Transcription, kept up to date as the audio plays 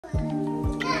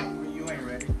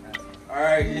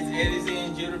Alright, it's Edison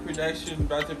and Judah Production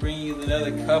about to bring you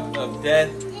another Cup of Death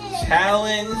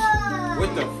challenge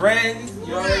with the friends.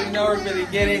 You already know we're gonna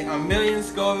get it. 1,000,000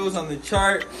 Scovilles on the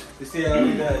chart to see how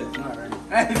he does.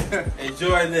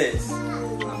 Enjoy this.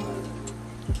 Smells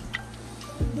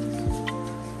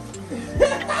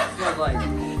like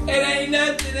it ain't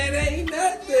nothing, it ain't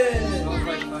nothing. It smells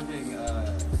like fucking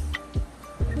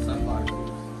like sunflower juice.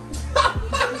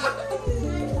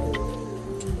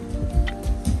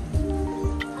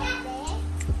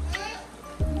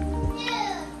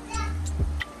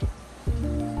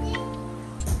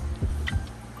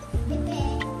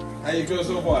 How you feel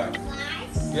so far?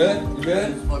 Good? You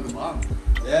good? It's fucking bomb.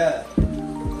 Yeah.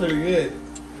 Pretty good.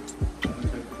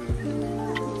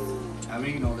 I'm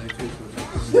eating all day too.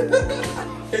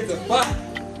 Hit the spot.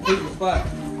 Hit the spot.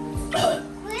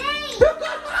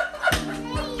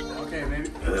 Okay, maybe.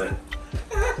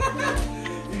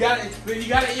 You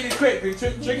gotta eat it quick. The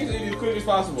chicken's eat it as quick as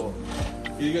possible.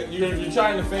 You're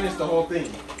trying to finish the whole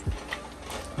thing.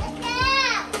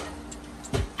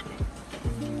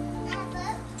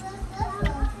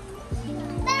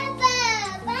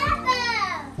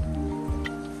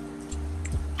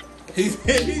 He's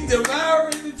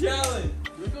devouring the challenge.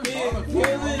 He's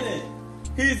killing it.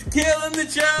 He's killing the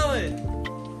challenge.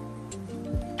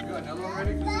 You got another one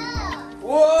ready?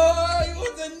 Whoa, he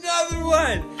wants another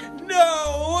one.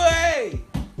 No way.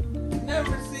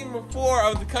 Never seen before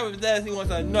of the Cup of Death. He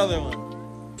wants another one.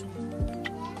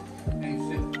 Ain't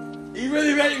shit. You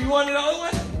really ready? You want another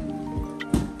one?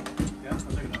 Yeah, I'll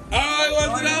take it. Oh, he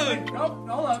wants another one. Nope,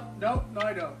 hold up. Nope, no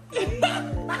I don't.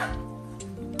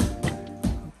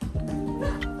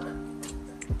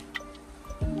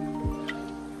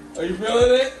 Are you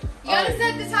feeling it? You gotta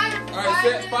set the timer for Alright,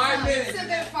 set 5 minutes. Set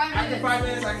that 5 After minutes. 5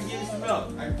 minutes, I can give you some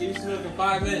milk. I can give you some milk in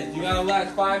 5 minutes. You gotta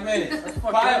last 5 minutes.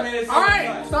 5 minutes.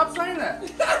 Alright, stop saying that.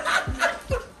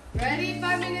 Ready?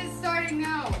 5 minutes starting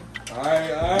now.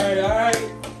 Alright.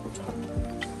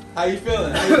 How you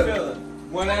feeling?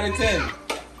 1 out of 10.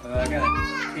 I got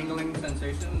tingling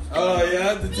sensations. Oh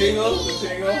yeah, the tingle.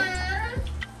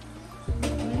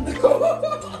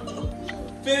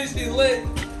 Finish his lit.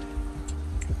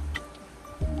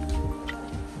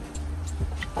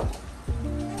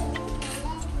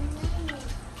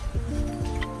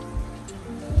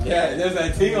 Yeah, there's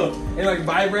that tingle. It like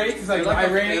vibrates. It's like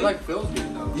vibrating. It like feels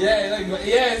good though. Yeah,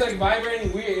 it's like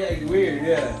vibrating weird. Yeah, weird.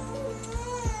 Yeah.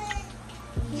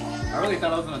 I really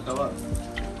thought I was gonna throw up.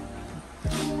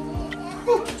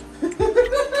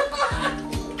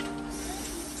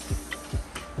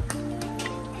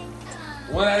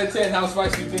 1 out of 10. How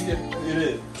spicy do you think it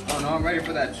is? Oh no, I'm ready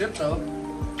for that chip though.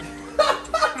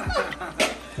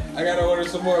 I gotta order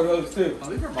some more of those too. Oh,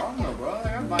 these are bomb though, bro. Like,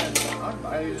 I'd buy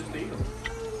these just to eat them.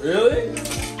 Really?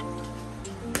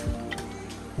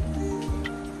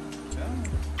 Yeah.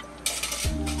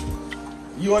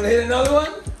 You want to hit another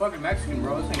one? Fucking Mexican,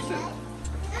 bro. This ain't shit.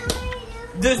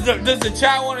 Does the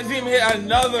chat want to see him hit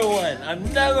another one?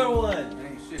 Another one. It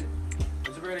ain't shit.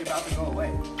 It's already about to go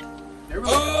away. Really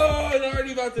Oh, it's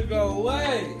already about to go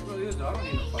away. It really is, though. I don't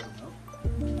need no fucking milk.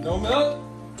 No milk?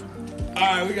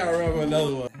 Alright, we gotta run with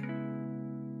another one.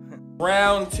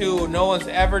 Round 2. No one's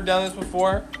ever done this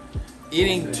before.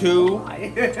 Eating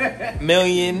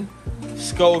 2,000,000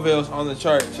 Scovilles on the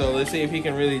chart. So let's see if he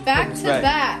can really Back to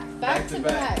back. Let's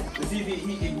see if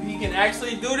he can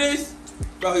actually do this.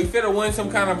 Bro, he finna win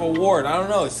some kind of award. I don't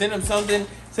know. Send him something.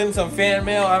 Send him some fan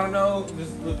mail. I don't know.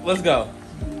 Let's go.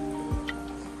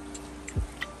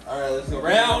 Alright, let's go.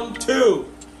 Round 2.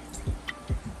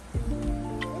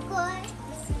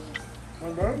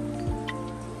 One more?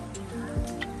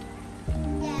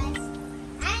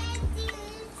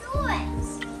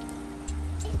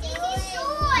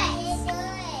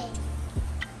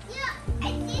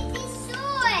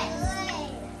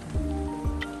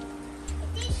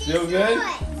 Still good?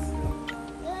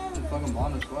 It's fucking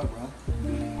bomb as fuck, bro.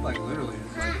 Like, literally.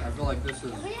 It's like, I feel like this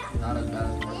is not as bad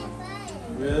as the last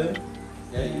one. Really?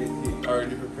 Yeah, you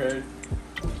already prepared.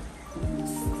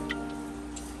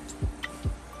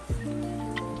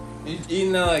 He's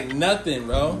eating like nothing,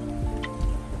 bro.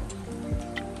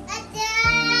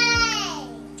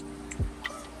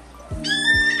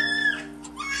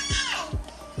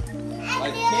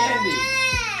 Like candy.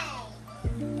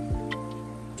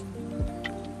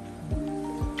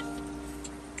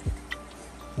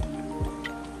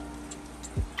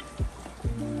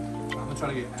 I'm gonna try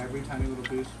to get every tiny little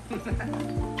piece.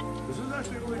 This is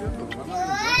actually really good, though. I'm not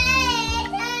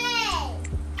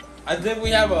I think we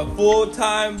have a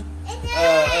full-time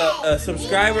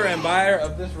subscriber and buyer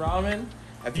of this ramen.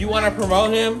 If you want to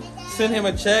promote him, send him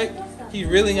a check. He's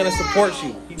really gonna support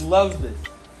you. He loves this.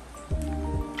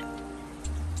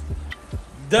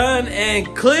 done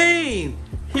and clean.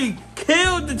 He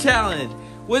killed the challenge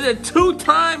with a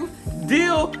 2-time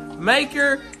deal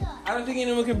maker. I don't think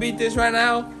anyone can beat this right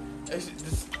now.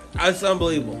 It's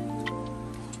unbelievable.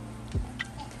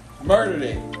 Murdered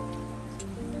it.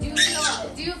 Do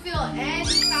you feel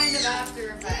any kind of after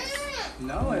effects?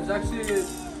 No, it's actually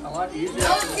a lot easier. No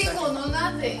after the tingle, second. no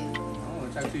nothing. No,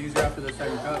 it's actually easier after the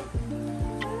second cup.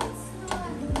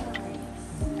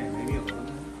 Okay, maybe a little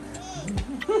bit.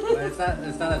 But it's not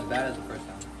as bad as the first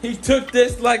time. He took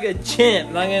this like a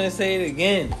champ. Not gonna say it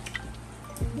again.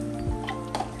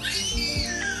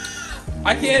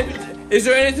 I can't. Is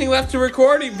there anything left to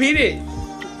record? He beat it.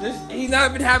 He's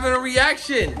not even having a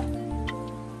reaction.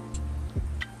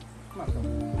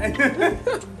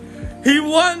 He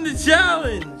won the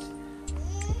challenge.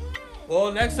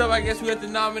 Well, next up, I guess we have to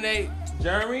nominate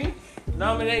Jeremy.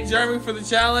 Nominate Jeremy for the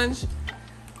challenge.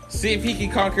 See if he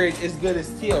can conquer it as good as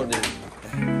Tio did.